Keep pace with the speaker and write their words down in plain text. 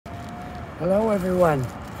Hello everyone,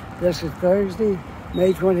 this is Thursday,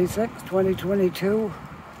 May 26, 2022.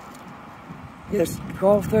 It's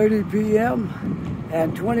 12:30 p.m.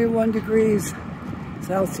 and 21 degrees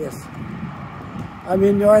Celsius. I'm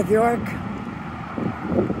in North York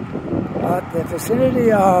at the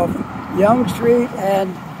vicinity of Yonge Street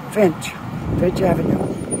and Finch Avenue.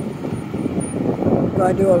 I'm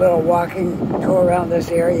going to do a little walking tour around this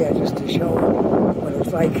area just to show what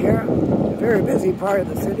it's like here. It's a very busy part of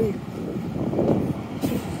the city.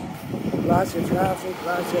 Lots of traffic,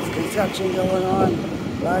 lots of construction going on,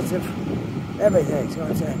 lots of everything. So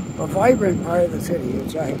it's a vibrant part of the city,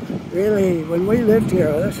 which I really, when we lived here,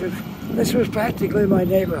 this was practically my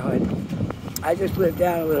neighborhood. I just lived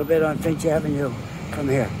down a little bit on Finch Avenue from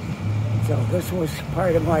here. So this was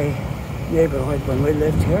part of my neighborhood when we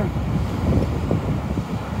lived here.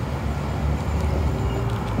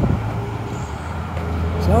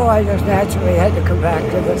 So I just naturally had to come back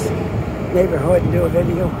to this neighborhood and do a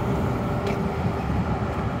video.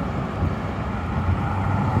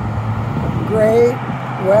 Great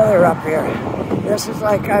weather up here. This is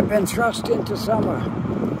like I've been thrust into summer.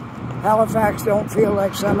 Halifax don't feel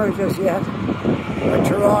like summer just yet, but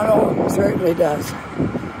Toronto certainly does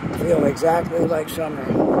feel exactly like summer.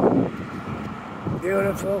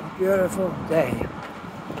 Beautiful, beautiful day.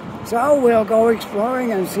 So we'll go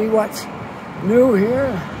exploring and see what's new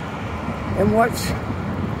here and what's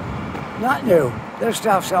not new. This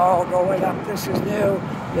stuff's all going up. This is new.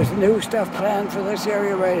 There's new stuff planned for this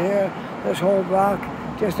area right here. This whole block.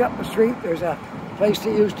 Just up the street, there's a place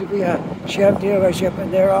that used to be a Chev dealership,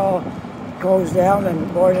 and they're all closed down and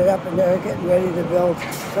boarded up, and they're getting ready to build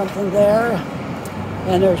something there.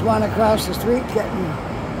 And there's one across the street getting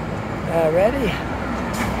ready.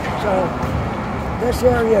 So this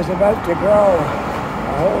area is about to grow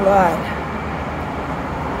a whole lot.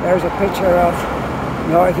 There's a picture of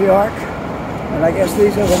North York, and I guess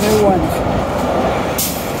these are the new ones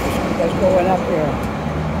that's going up here.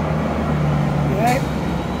 Okay.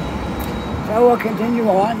 So we'll continue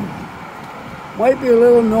on. Might be a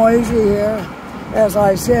little noisy here. As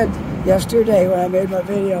I said yesterday when I made my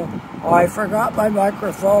video, I forgot my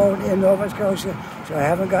microphone in Nova Scotia, so I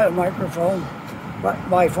haven't got a microphone. But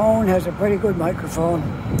my phone has a pretty good microphone.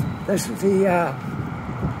 This is the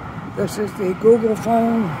Google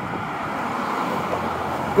phone,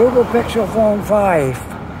 Google Pixel Phone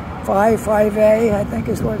 5A, I think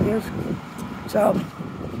is what it is. So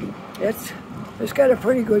it's got a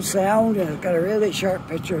pretty good sound, and it's got a really sharp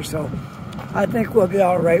picture, so I think we'll be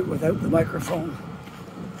all right without the microphone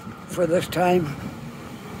for this time.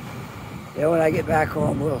 Yeah, when I get back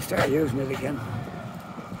home, we'll start using it again.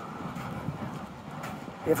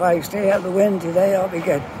 If I stay out of the wind today, I'll be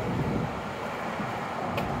good.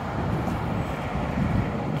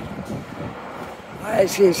 I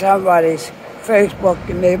see somebody's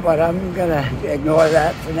Facebooking me, but I'm gonna ignore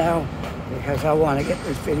that for now because I want to get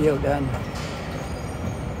this video done.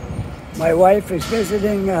 My wife is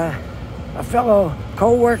visiting a fellow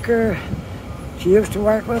co-worker she used to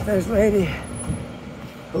work with, this lady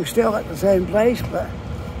who's still at the same place, but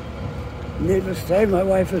needless to say, my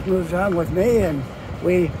wife has moved on with me, and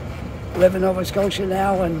we live in Nova Scotia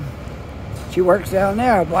now, and she works down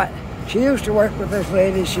there, but she used to work with this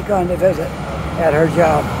lady she'd gone to visit at her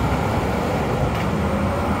job.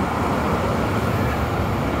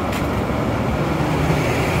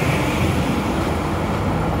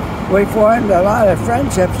 We formed a lot of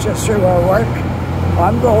friendships just through our work.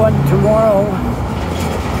 I'm going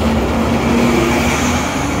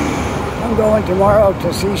tomorrow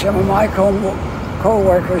to see some of my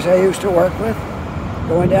co-workers I used to work with.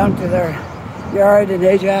 Going down to their yard in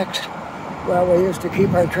Ajax, where we used to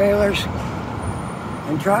keep our trailers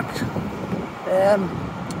and trucks. And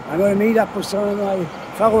I'm going to meet up with some of my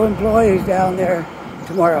fellow employees down there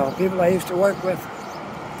tomorrow, people I used to work with.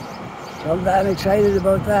 So I'm excited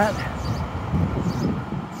about that.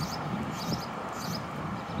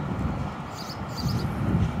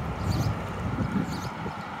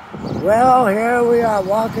 Well, here we are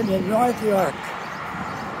walking in North York.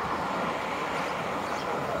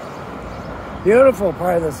 Beautiful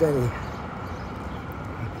part of the city.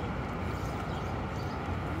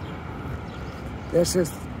 This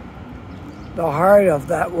is the heart of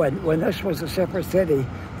that. When this was a separate city,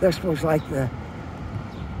 this was like the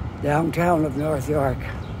downtown of North York.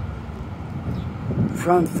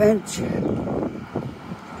 From Finch and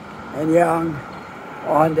Yonge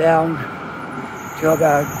on down to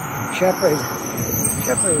about Shepherd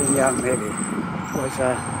and Yonge maybe was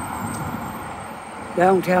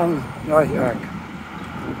downtown North York.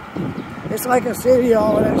 It's like a city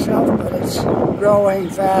all in itself, but it's growing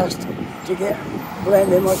fast to get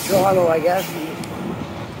blend in with Toronto, I guess.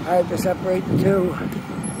 Hard to separate the two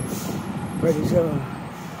pretty soon.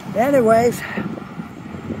 Anyways,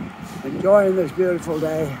 enjoying this beautiful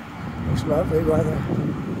day, this lovely weather.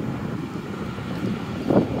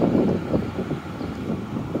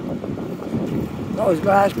 Those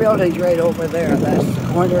glass buildings right over there, that's the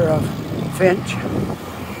corner of Finch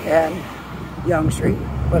and Yonge Street.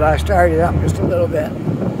 But I started up just a little bit,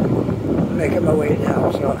 making my way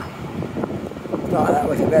down, so I thought that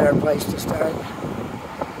was a better place to start.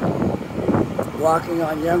 Walking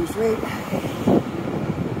on Yonge Street.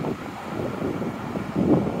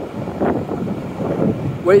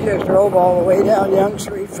 We just drove all the way down Yonge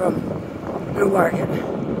Street from Newmarket.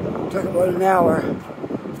 Took about an hour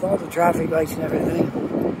with all the traffic lights and everything.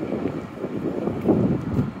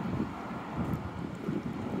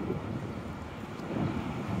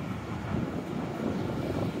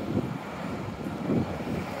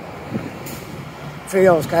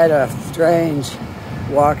 Feels kind of strange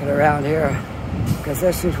walking around here because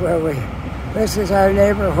this is this is our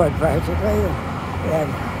neighborhood practically, and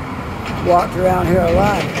walked around here a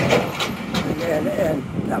lot. And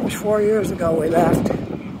that was 4 years ago we left,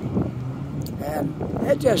 and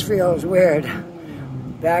it just feels weird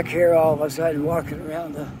back here all of a sudden walking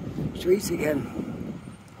around the streets again.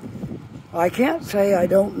 I can't say I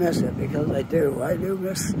don't miss it because I do. I do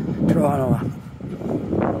miss Toronto.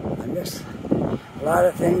 I miss a lot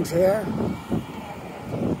of things here,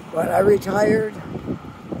 but I retired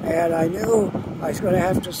and I knew I was going to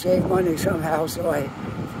have to save money somehow, so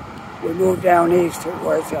we moved down east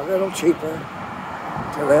where it's a little cheaper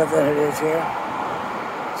to live than it is here.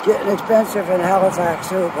 It's getting expensive in Halifax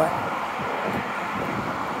too, but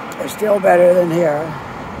it's still better than here.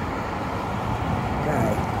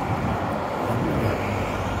 Okay.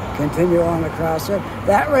 Continue on across it.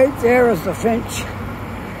 That right there is the Finch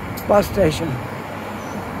bus station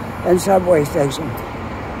and subway station.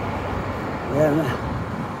 And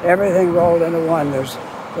everything rolled into one. There's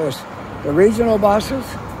the regional buses.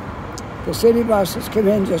 The city buses come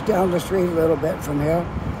in just down the street a little bit from here,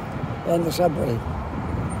 and the subway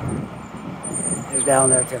is down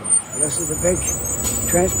there too. This is a big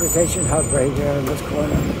transportation hub right here in this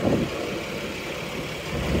corner.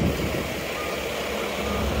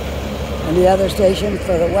 And the other station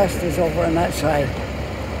for the west is over on that side.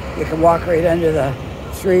 You can walk right under the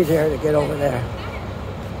street here to get over there.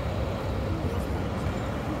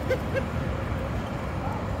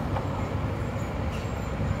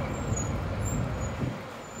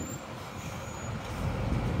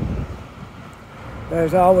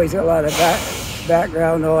 There's always a lot of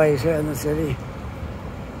background noise here in the city.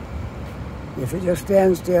 If you just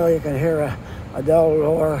stand still, you can hear a dull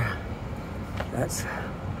roar. That's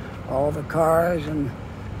all the cars and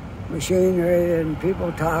machinery and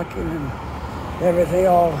people talking and everything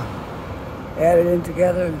all added in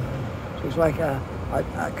together. It's like a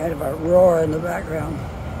kind of a roar in the background.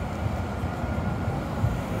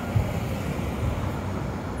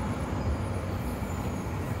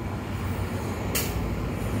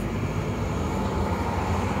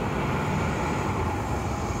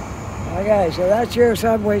 Okay, so that's your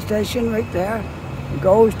subway station right there.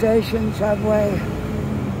 GO station, subway,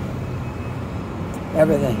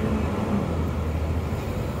 everything.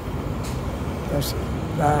 There's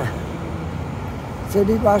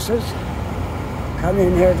city buses come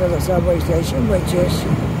in here to the subway station, which is,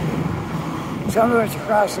 some of it's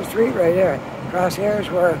across the street right here. Across here is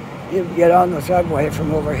where you get on the subway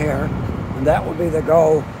from over here, and that will be the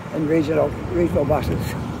GO and regional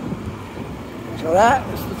buses. So that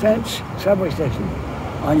is the Finch subway station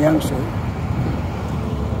on Yonge Street.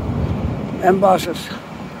 And buses.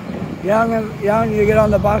 Yonge, you get on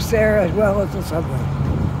the bus there as well as the subway.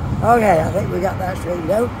 Okay, I think we got that straightened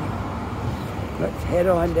out. Let's head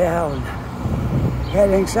on down.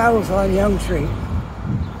 Heading south on Yonge Street.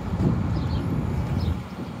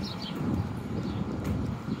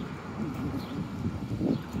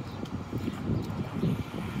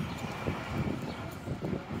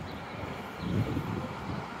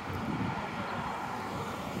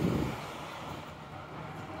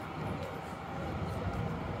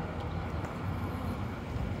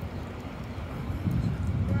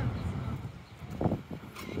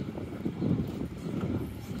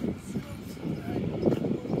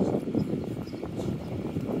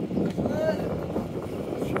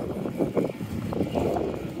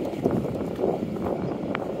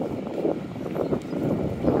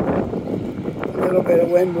 A little bit of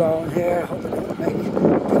wind blowing here. Hope it don't make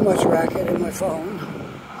too much racket in my phone.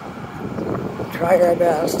 Try our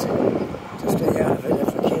best to stay out of it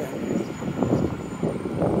if we can.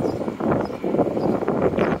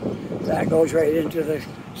 That goes right into the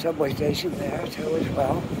subway station there too as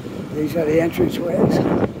well. These are the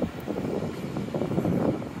entranceways.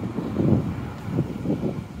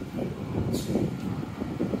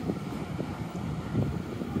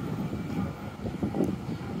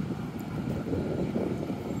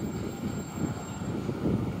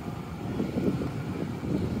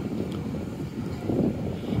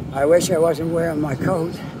 I wish I wasn't wearing my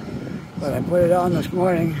coat, but I put it on this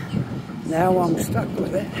morning. Now I'm stuck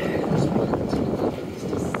with it.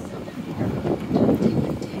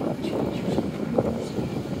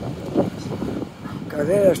 Because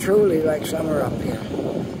it is truly like summer up here.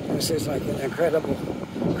 This is like an incredible,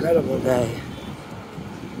 incredible day.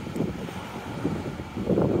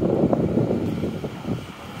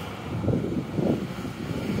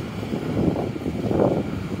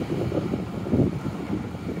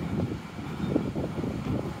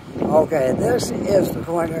 Okay, this is the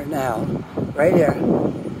corner now, right here,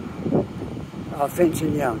 of Finch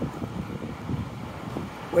and Yonge,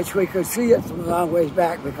 which we could see it from a long ways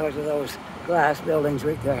back because of those glass buildings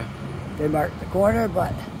right there. They marked the corner,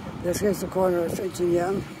 but this is the corner of Finch and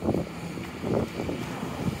Yonge.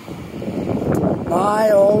 My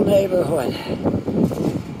old neighborhood,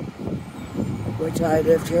 which I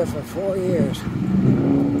lived here for 4 years.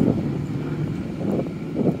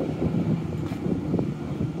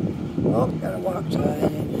 Oh, gotta walk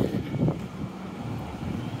side.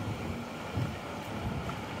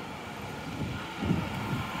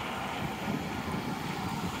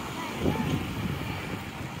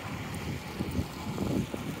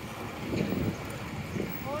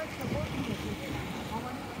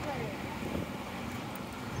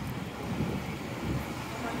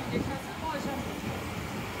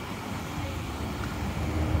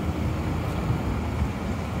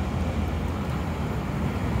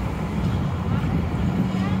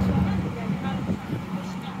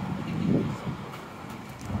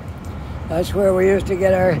 That's where we used to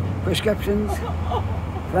get our prescriptions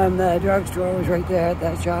from the drugstore, was right there at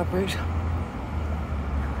that Shoppers.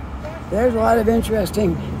 There's a lot of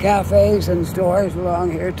interesting cafes and stores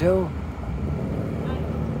along here too.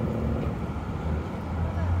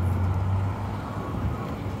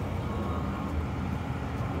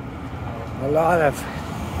 A lot of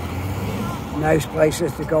nice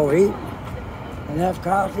places to go eat and have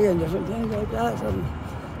coffee and different things like that. And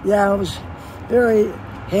yeah, it was very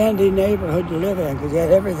handy neighborhood to live in because you had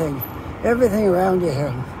everything around you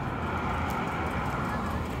here.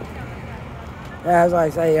 As I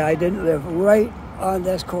say, I didn't live right on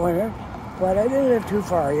this corner, but I didn't live too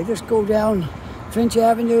far. You just go down Finch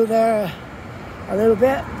Avenue there a little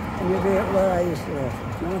bit and you'll be at where I used to live.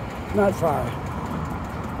 No, not far.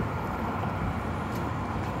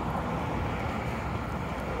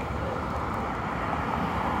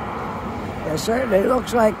 It certainly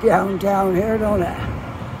looks like downtown here, don't it?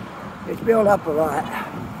 It's built up a lot.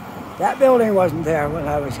 That building wasn't there when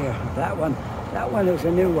I was here. That one is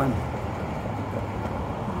a new one.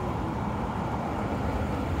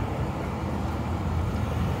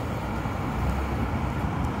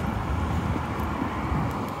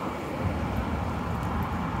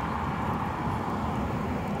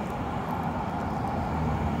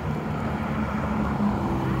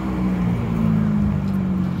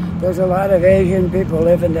 There's a lot of Asian people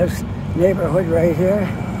live in this neighborhood right here.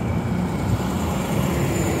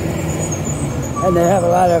 And they have a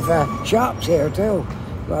lot of shops here too.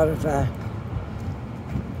 A lot of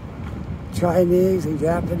Chinese and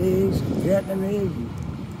Japanese, and Vietnamese,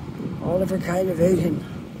 all different kind of Asian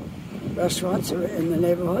restaurants are in the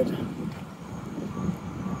neighborhood.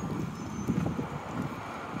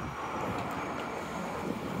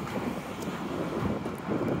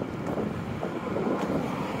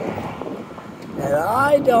 And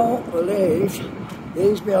I don't believe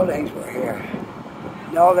these buildings were here.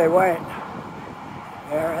 No, they weren't.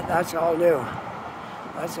 There, that's all new.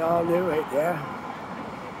 That's all new right there.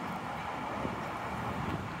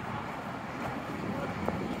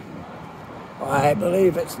 Well, I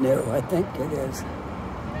believe it's new. I think it is.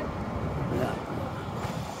 Yeah.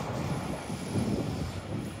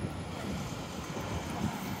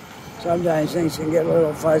 Sometimes things can get a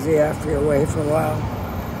little fuzzy after you're away for a while.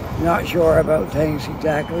 Not sure about things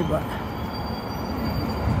exactly, but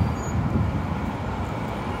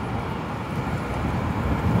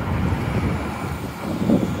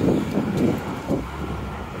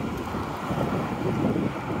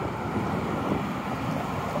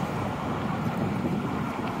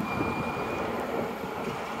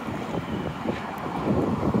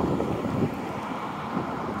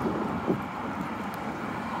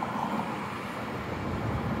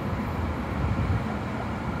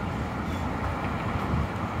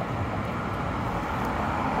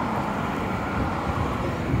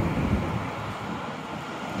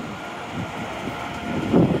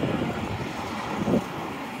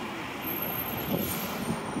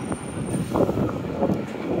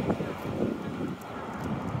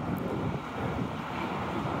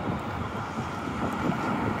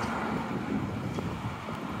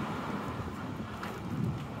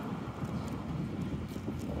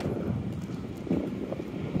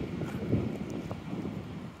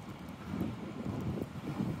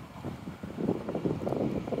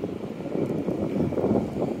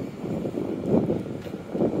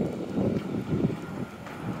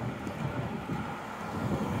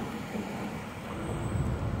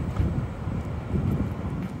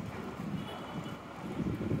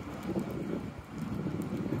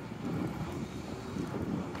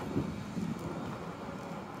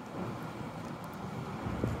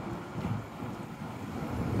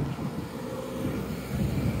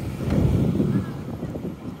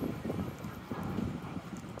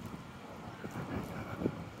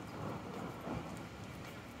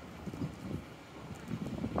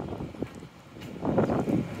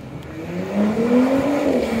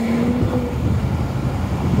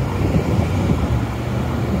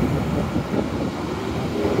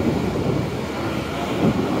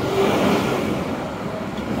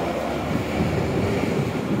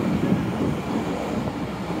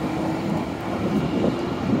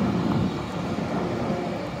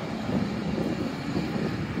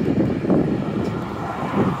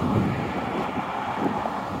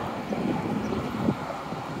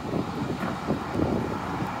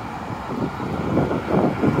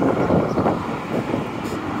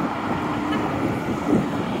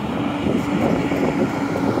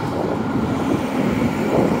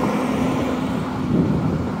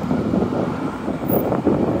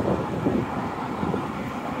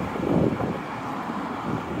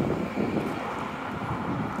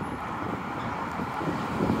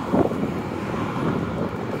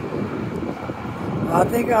I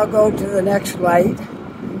think I'll go to the next light,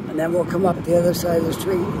 and then we'll come up the other side of the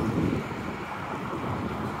street.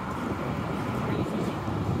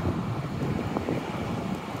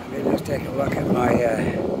 Let me just take a look at my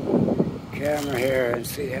camera here and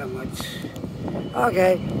see how much.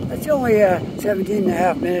 Okay, it's only 17 and a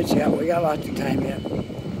half minutes yet. We got lots of time yet.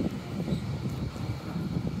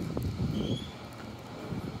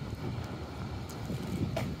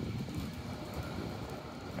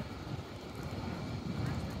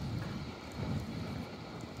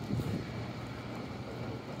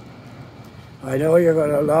 I know you're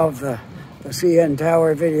going to love the CN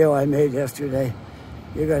Tower video I made yesterday.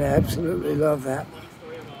 You're going to absolutely love that.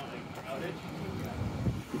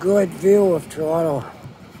 Good view of Toronto.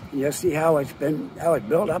 You'll see how it's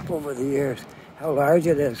built up over the years, how large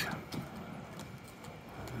it is.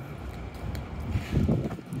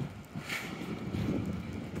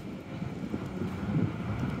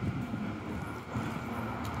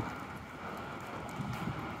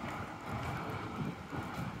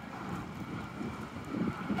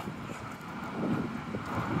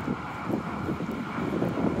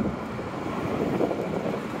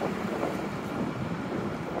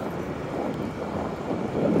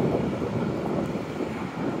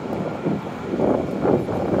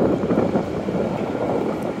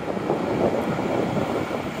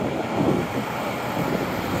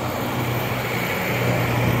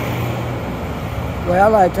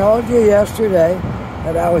 Well, I told you yesterday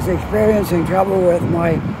that I was experiencing trouble with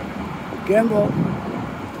my gimbal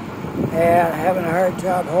and having a hard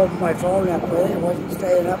time holding my phone up with it. It wasn't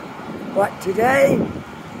staying up. But today,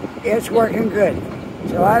 it's working good.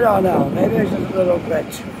 So I don't know. Maybe there's a little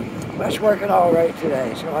glitch. But it's working all right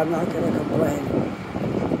today, so I'm not going to complain.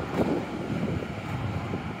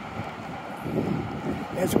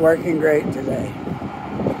 It's working great today.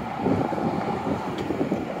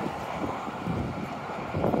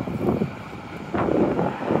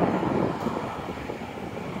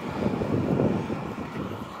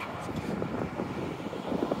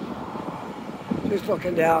 Just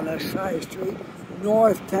looking down this side street,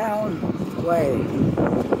 North Town Way.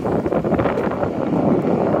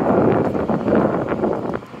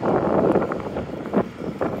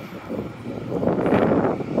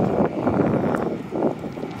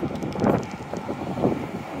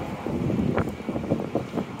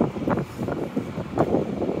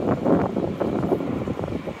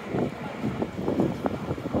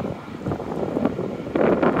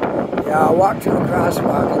 Yeah, I'll walk to the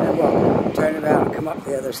crosswalk and then we'll turn around and come up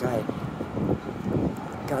the other side.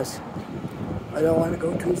 Because I don't want to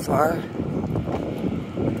go too far.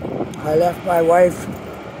 I left my wife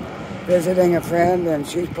visiting a friend and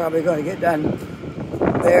she's probably going to get done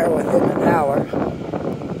there within an hour.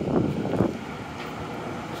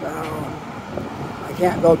 So I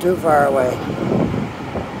can't go too far away.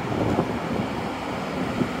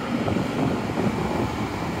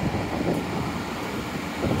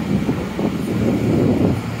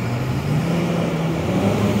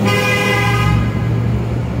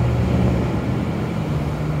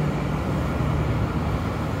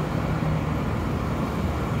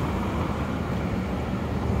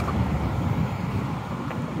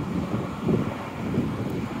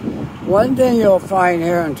 One thing you'll find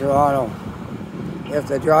here in Toronto, if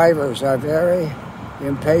the drivers are very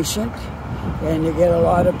impatient, and you get a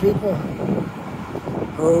lot of people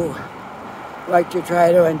who like to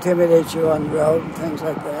try to intimidate you on the road and things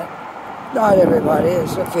like that. Not everybody,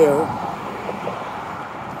 it's a few.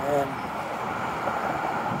 And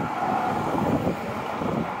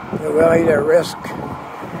they're willing to risk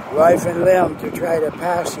life and limb to try to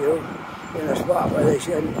pass you in a spot where they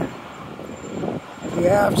shouldn't. You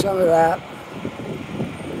have some of that.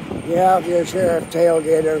 You have your share of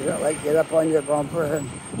tailgaters that like get up on your bumper and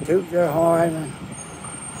toot their horn. And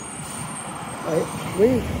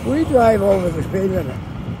we drive over the speed limit.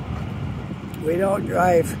 We don't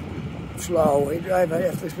drive slow. We drive,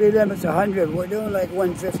 if the speed limit's 100, we're doing like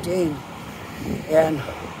 115. And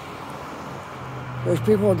those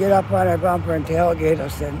people get up on our bumper and tailgate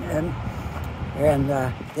us, and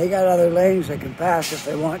they got other lanes they can pass if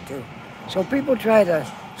they want to. So people try to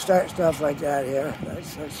start stuff like that here.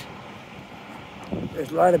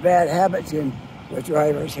 There's a lot of bad habits with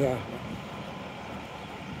drivers here.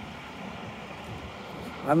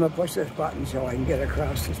 I'm going to push this button so I can get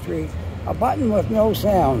across the street. A button with no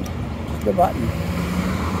sound, just a button.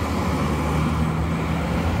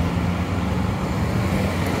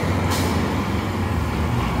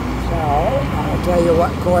 So, I'll tell you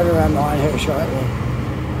what corner I'm on here shortly.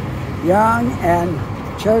 Yonge and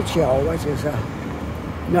Churchill, which is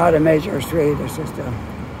not a major street, it's just a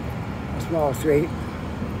small street.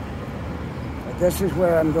 But this is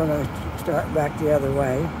where I'm going to start back the other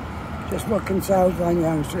way. Just looking south on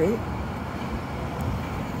Yonge Street.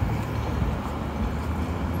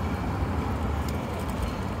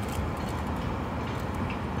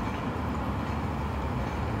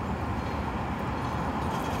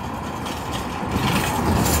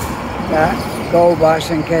 That GO bus,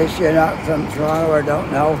 in case you're not from Toronto or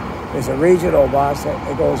don't know, is a regional bus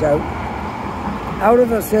that goes out of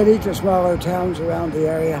the city to smaller towns around the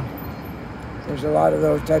area. There's a lot of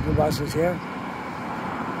those type of buses here.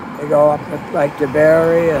 They go up like to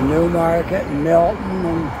Barrie and Newmarket and Milton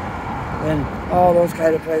and all those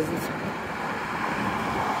kind of places.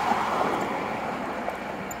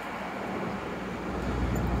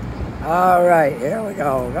 All right, here we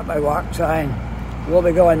go. Got my walk sign. We'll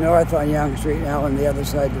be going north on Yonge Street now on the other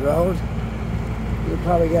side of the road. You'll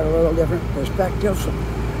probably get a little different perspective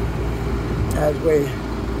as we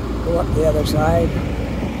go up the other side.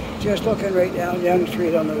 Just looking right down Yonge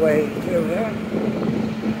Street on the way through there.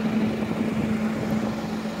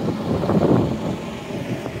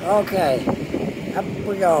 Okay, up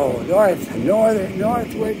we go,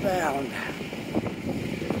 northward bound.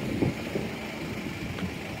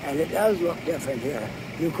 And it does look different here.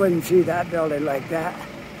 You couldn't see that building like that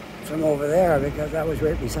from over there because that was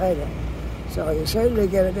right beside it. So you certainly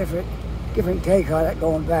get a different take on it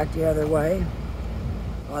going back the other way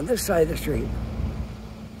on this side of the street.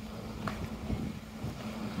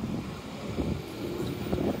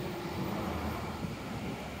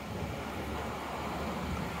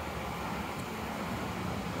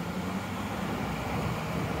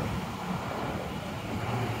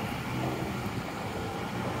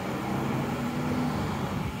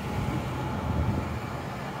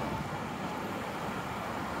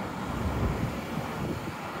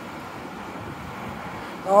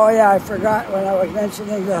 Oh yeah, I forgot when I was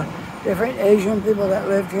mentioning the different Asian people that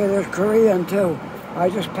lived here. There's Korean too. I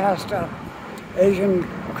just passed a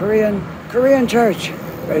Korean church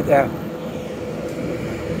right there.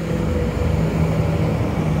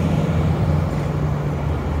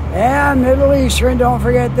 And Middle Eastern, don't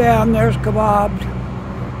forget them. There's kebabs.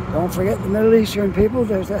 Don't forget the Middle Eastern people.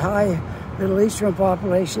 There's a high Middle Eastern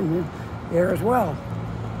population here as well.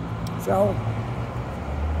 So,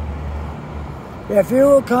 if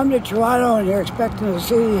you come to Toronto and you're expecting to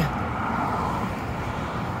see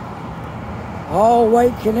all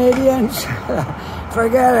white Canadians,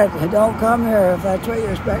 forget it. Don't come here if that's what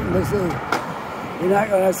you're expecting to see. You're not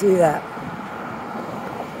going to see that.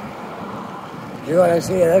 You're going to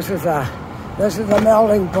see this is a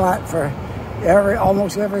melting pot for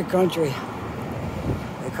almost every country.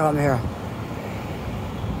 They come here.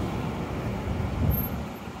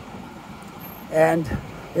 And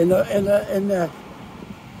in the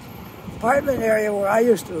apartment area where I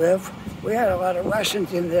used to live, we had a lot of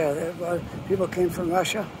Russians in there. A lot of people came from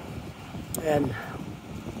Russia and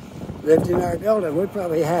lived in our building. We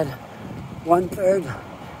probably had 1/3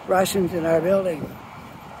 Russians in our building.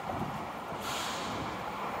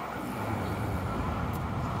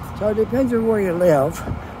 So it depends on where you live.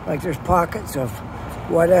 Like there's pockets of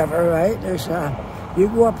whatever, right? There's you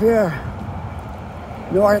go up here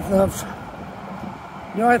north of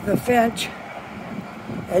Finch,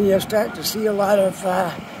 and you'll start to see a lot of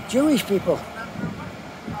Jewish people.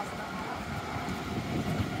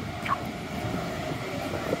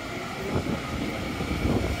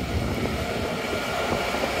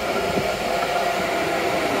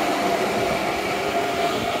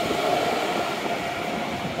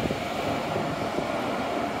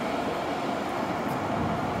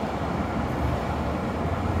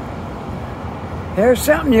 Here's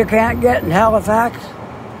something you can't get in Halifax.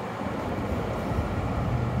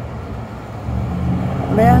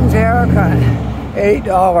 Men's haircut,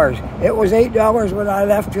 $8. It was $8 when I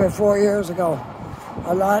left here 4 years ago.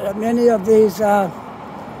 Many of these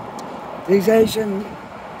Asian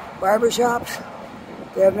barbershops,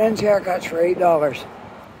 they have men's haircuts for $8.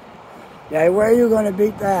 Yeah, where are you going to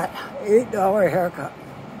beat that? $8 haircut.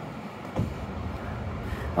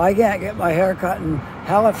 I can't get my haircut in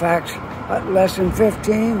Halifax at less than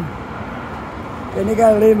 15. Then you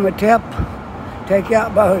got to leave them a tip. Take you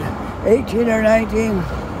out about 18 or 19.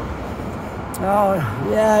 Oh,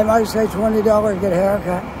 yeah, I might say $20 to get a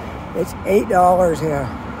haircut. It's $8 here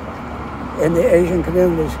in the Asian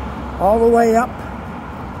communities. All the way up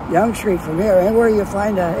Yonge Street from here. Anywhere you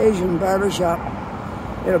find an Asian barbershop,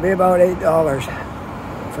 it'll be about $8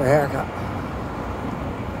 for a haircut.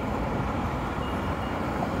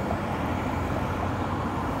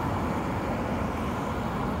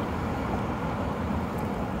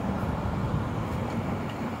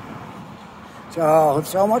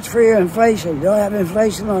 So much for your inflation. Don't have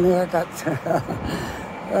inflation on the haircuts.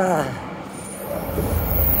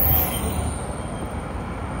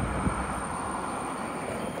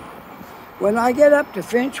 When I get up to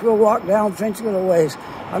Finch, we'll walk down Finch a little ways.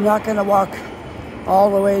 I'm not going to walk all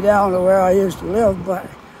the way down to where I used to live, but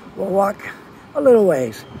we'll walk a little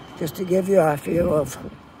ways just to give you a feel of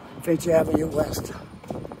Finch Avenue West.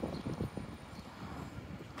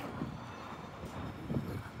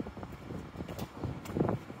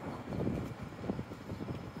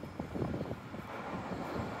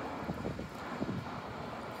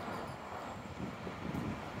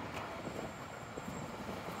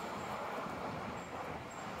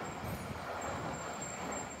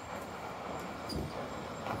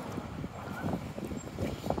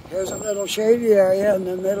 Here's a little shady area in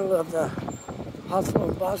the middle of the hustle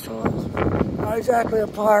and bustle. Not exactly a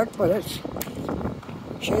park, but it's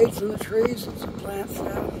shade from the trees and some plants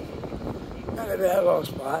there. Not a bad little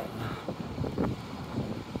spot.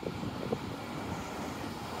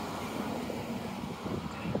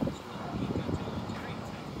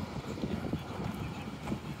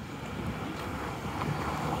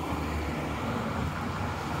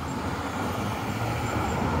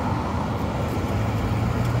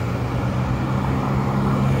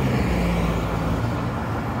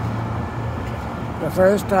 The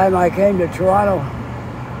first time I came to Toronto,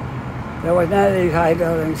 there was none of these high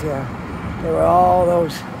buildings here. There were all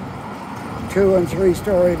those 2- and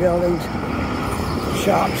 3-story buildings,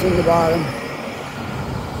 shops in the bottom.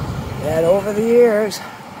 And over the years,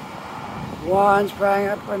 one sprang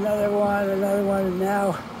up another one, and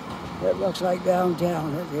now it looks like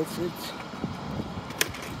downtown. It's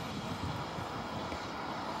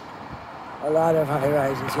a lot of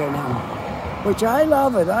high-rises here now. Which I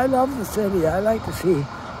love it. I love the city. I like to see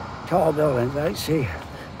tall buildings. I see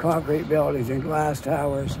concrete buildings and glass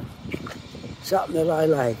towers. Something that I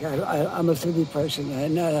like. I'm a city person.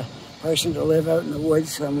 I'm not a person to live out in the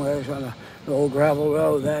woods somewhere on an old gravel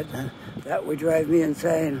road. That would drive me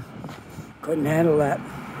insane. Couldn't handle that.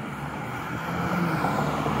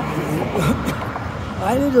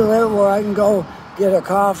 I need to live where I can go get a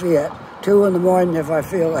coffee at 2 in the morning if I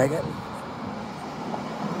feel like it.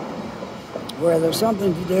 Where there's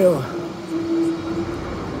something to do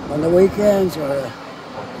on the weekends or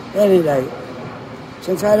any night.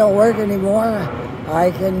 Since I don't work anymore,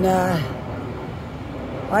 I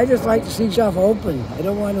just like to see stuff open. I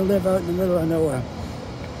don't want to live out in the middle of nowhere.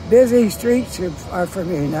 Busy streets are for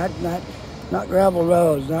me, not gravel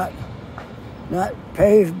roads, not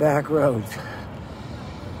paved back roads.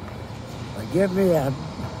 But give me a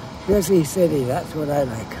busy city, that's what I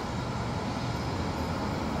like.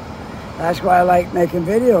 That's why I like making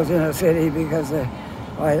videos in a city, because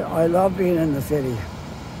I love being in the city.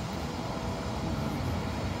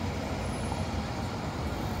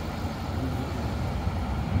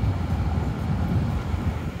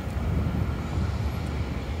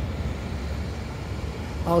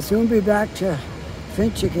 I'll soon be back to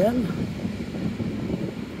Finch again.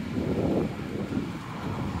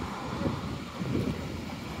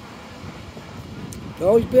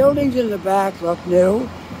 Those buildings in the back look new,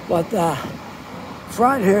 but the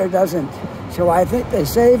front here doesn't. So I think they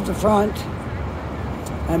saved the front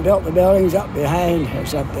and built the buildings up behind or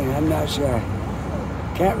something. I'm not sure.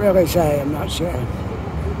 Can't really say, I'm not sure.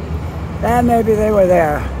 And maybe they were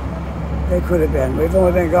there. They could have been. We've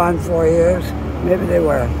only been gone 4 years. Maybe they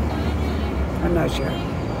were. I'm not sure.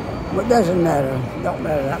 But it doesn't matter. Don't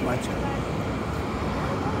matter that much.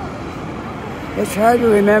 It's hard to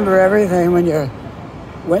remember everything when you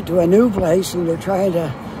went to a new place and you're trying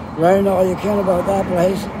to learn all you can about that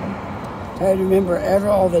place. It's hard to remember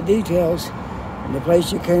all the details in the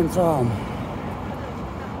place you came from.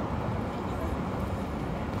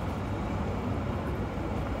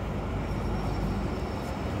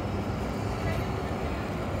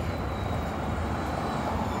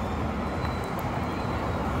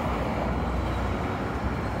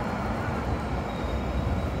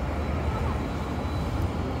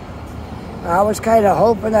 I was kind of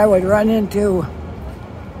hoping I would run into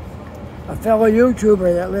a fellow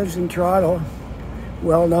YouTuber that lives in Toronto,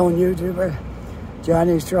 well-known YouTuber,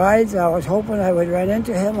 Johnny Strides. I was hoping I would run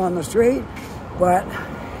into him on the street, but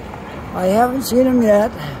I haven't seen him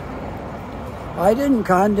yet. I didn't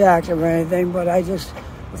contact him or anything, but I just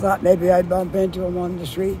thought maybe I'd bump into him on the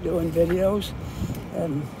street doing videos.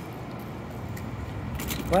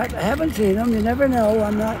 But I haven't seen him. You never know.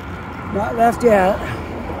 I'm not left yet.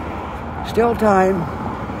 Still time.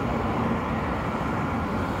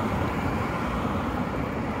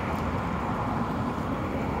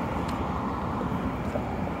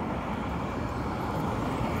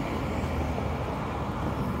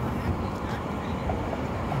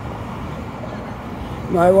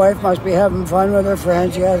 My wife must be having fun with her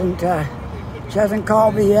friends. She hasn't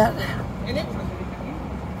called me yet.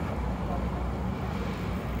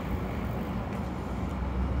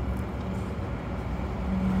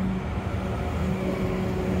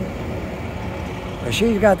 But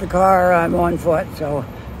she's got the car. I'm on foot, so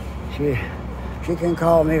she can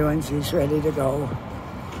call me when she's ready to go.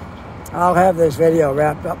 I'll have this video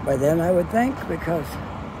wrapped up by then, I would think, because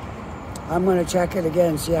I'm going to check it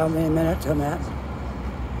again, see how many minutes I'm at.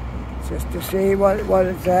 Just to see what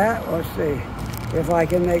it's at. Let's see if I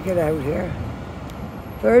can make it out here.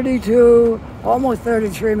 32, almost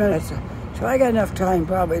 33 minutes. So I got enough time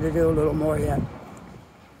probably to do a little more yet.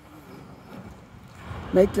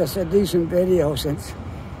 Make this a decent video since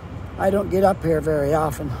I don't get up here very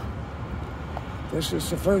often. This is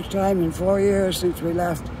the first time in 4 years since we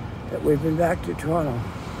left that we've been back to Toronto.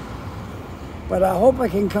 But I hope I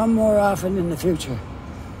can come more often in the future.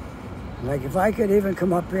 Like if I could even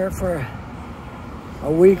come up here for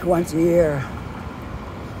a week once a year,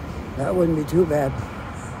 that wouldn't be too bad.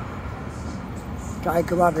 I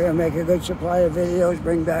come up here and make a good supply of videos,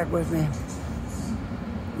 bring back with me.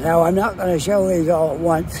 Now I'm not going to show these all at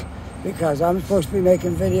once because I'm supposed to be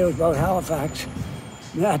making videos about Halifax,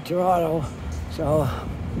 not Toronto. So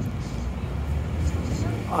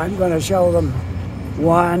I'm going to show them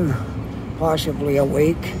one, possibly a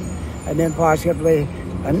week, and then possibly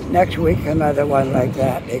next week another one like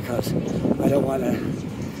that, because I don't want to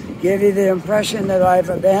give you the impression that I've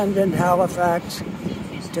abandoned Halifax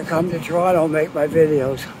to come to Toronto and make my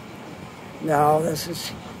videos. Now this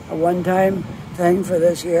is a one-time thing for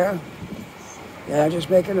this year. Yeah, I'm just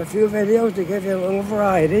making a few videos to give you a little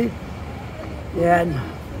variety. And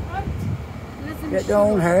it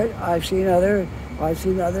don't hurt. I've seen other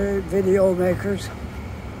video makers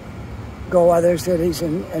go other cities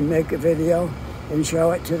and make a video and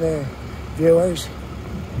show it to their viewers.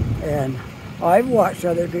 And I've watched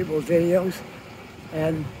other people's videos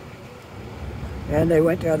and they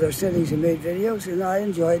went to other cities and made videos and I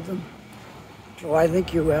enjoyed them. So I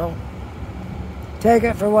think you will. Take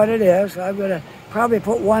it for what it is. I'm going to probably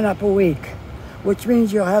put one up a week, which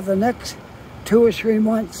means you'll have the next 2 or 3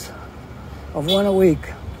 months of one a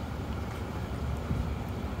week.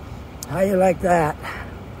 How you like that?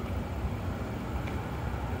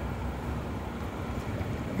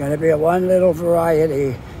 Going to be a one little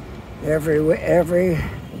variety every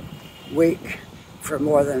week for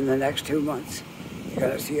more than the next 2 months. You're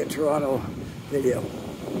going to see a Toronto video.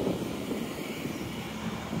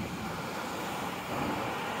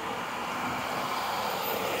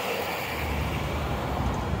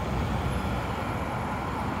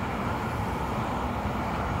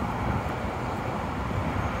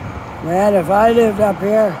 Man, if I lived up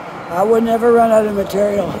here, I would never run out of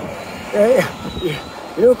material.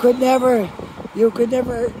 You could never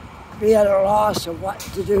be at a loss of what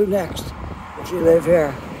to do next if you live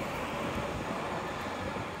here.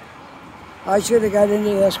 I should have got into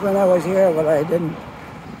this when I was here, but I didn't.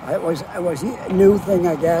 It was a new thing,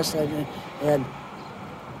 I guess, and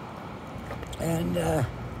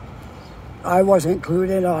I wasn't clued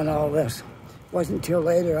in on all this. Wasn't until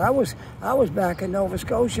later. I was back in Nova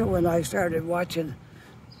Scotia when I started watching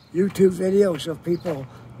YouTube videos of people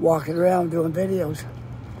walking around doing videos.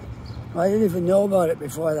 I didn't even know about it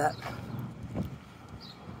before that.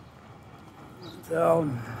 So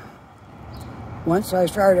once I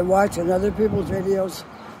started watching other people's videos,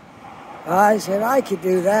 I said I could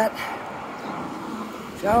do that.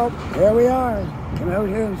 So here we are. Came out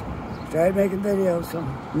here and started making videos. So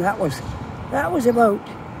and that was about,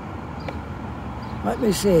 let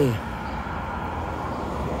me see,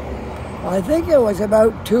 I think it was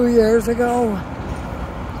about 2 years ago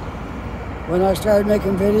when I started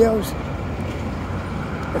making videos,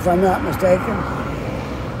 if I'm not mistaken.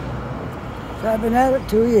 So I've been at it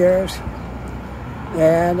 2 years,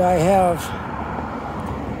 and I have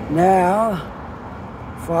now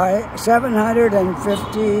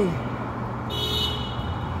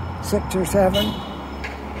 756 or 7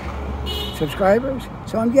 subscribers.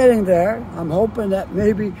 So I'm getting there. I'm hoping that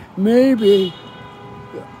maybe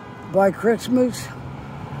by Christmas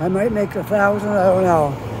I might make 1,000. I don't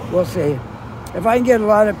know. We'll see. If I can get a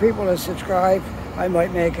lot of people to subscribe, I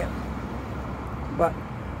might make it. But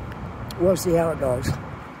we'll see how it goes.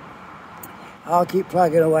 I'll keep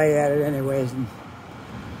plugging away at it anyways, and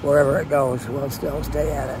wherever it goes, we'll still stay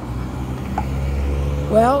at it.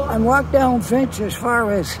 Well, I'm walked down Finch as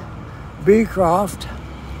far as Beecroft,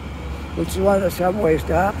 which is one of the subway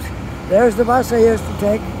stops. There's the bus I used to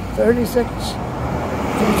take, 36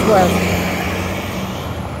 Finch West.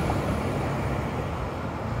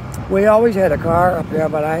 We always had a car up here,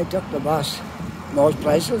 but I took the bus most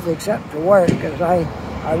places except to work, because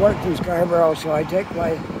I worked in Scarborough, so I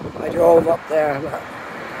drove up there. But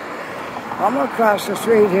I'm across the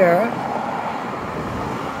street here.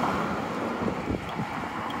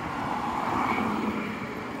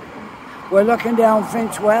 We're looking down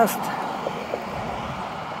Finch West.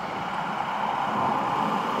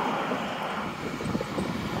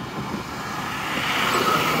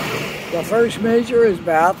 The first major is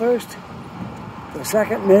Bathurst. The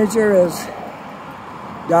second major is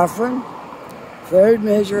Dufferin. Third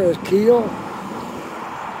major is Kiel.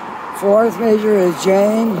 Fourth major is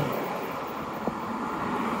Jane.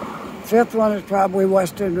 Fifth one is probably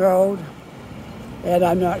Western Road. And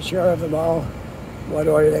I'm not sure of them all, what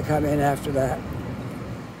order they come in after that.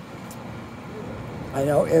 I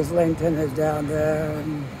know Islington is down there.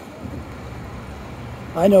 And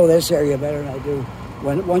I know this area better than I do.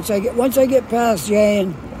 Once I get past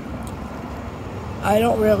Jane, I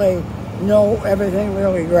don't really know everything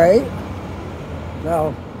really great.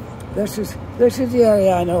 So this is the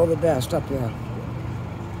area I know the best up here.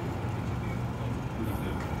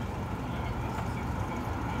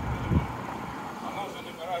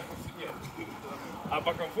 А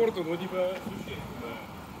по комфорту, ну типа.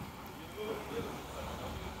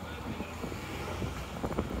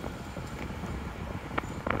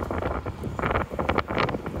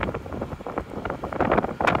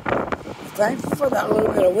 Thankful for that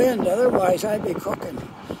little bit of wind, otherwise I'd be cooking.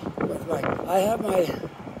 I have my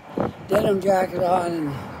denim jacket on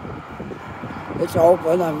and it's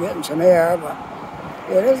open, I'm getting some air, but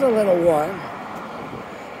it is a little warm.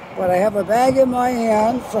 But I have a bag in my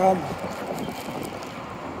hand from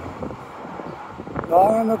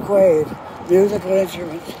Laura McQuaid, Musical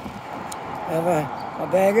Instruments. I have a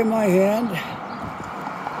bag in my hand,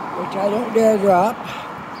 which I don't dare drop.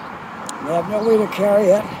 I have no way to carry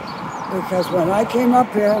it, because when I came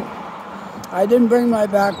up here, I didn't bring my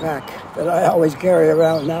backpack that I always carry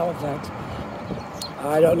around in Halifax.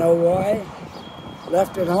 I don't know why.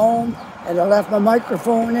 Left it home, and I left my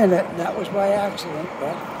microphone in it, and that was by accident,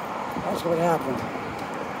 but that's what happened.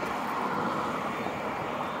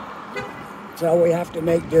 So we have to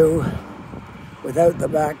make do without the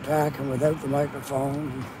backpack and without the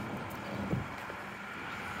microphone.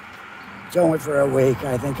 It's only for a week.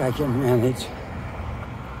 I think I can manage.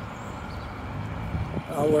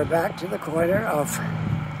 We're back to the corner of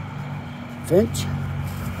Finch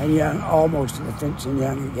and Yonge, almost to the Finch and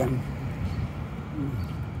Yonge again.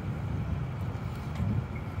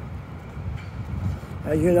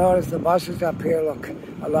 As you notice, the buses up here look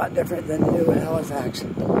a lot different than they do in Halifax.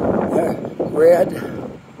 They're red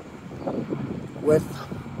with,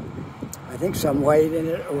 I think, some white in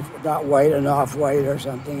it, or not white, and off-white or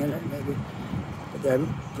something in it maybe, but they're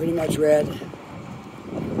pretty much red.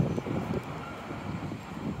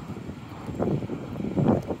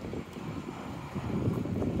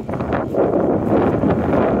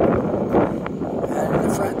 And in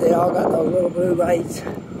the front they all got those little blue lights.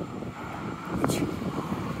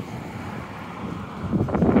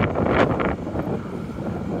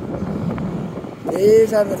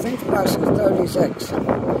 These are the Finch buses, 36.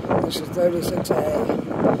 This is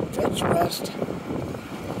 36A, Finch West.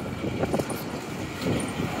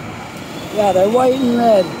 Yeah, they're white and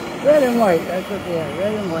red. Red and white, that's what they are,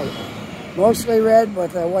 red and white. Mostly red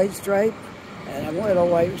with a white stripe and a little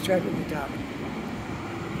white stripe at the top.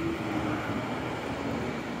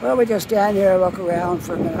 Well, we just stand here and look around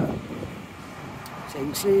for a minute so you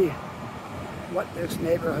can see what this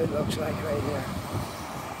neighborhood looks like right here.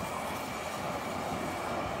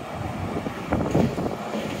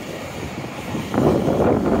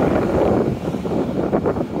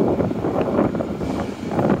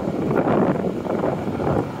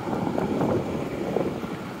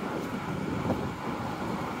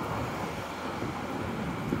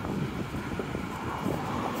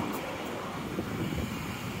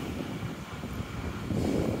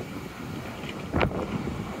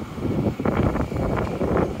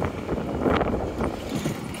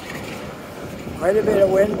 Quite a bit of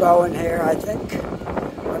wind blowing here. I think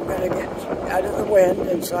I'm going to get out of the wind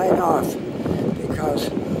and sign off, because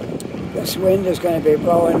this wind is going to be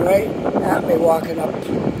blowing right at me walking up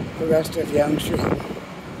the rest of Yonge Street.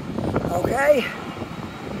 Okay,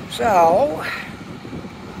 so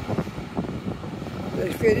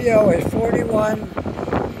this video is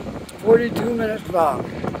 42 minutes long.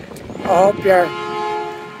 I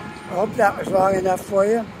hope that was long enough for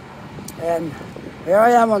you. And here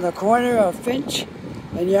I am on the corner of Finch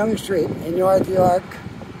and Yonge Street in North York,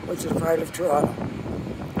 which is part of Toronto.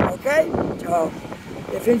 Okay, so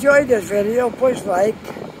if you enjoyed this video, push like,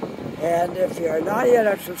 and if you're not yet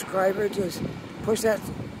a subscriber, just push that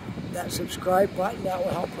that subscribe button. That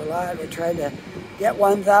will help a lot. We're trying to get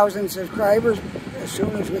 1,000 subscribers as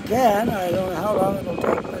soon as we can. I don't know how long it'll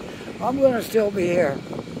take, but I'm going to still be here.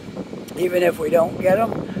 Even if we don't get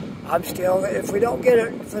them, if we don't get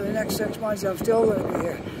it for the next 6 months, I'm still going to be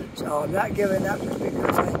here. So I'm not giving up just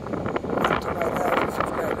because I got to my 1,000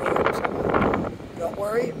 subscribers. So don't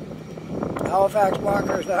worry, Halifax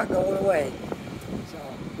Barker is not going away. So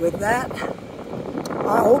with that,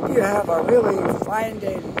 I hope you have a really fine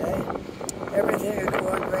day today. Everything is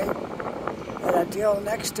going great. And until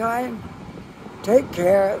next time, take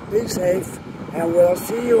care, be safe, and we'll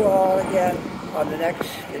see you all again on the next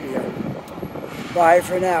video. Bye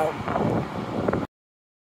for now.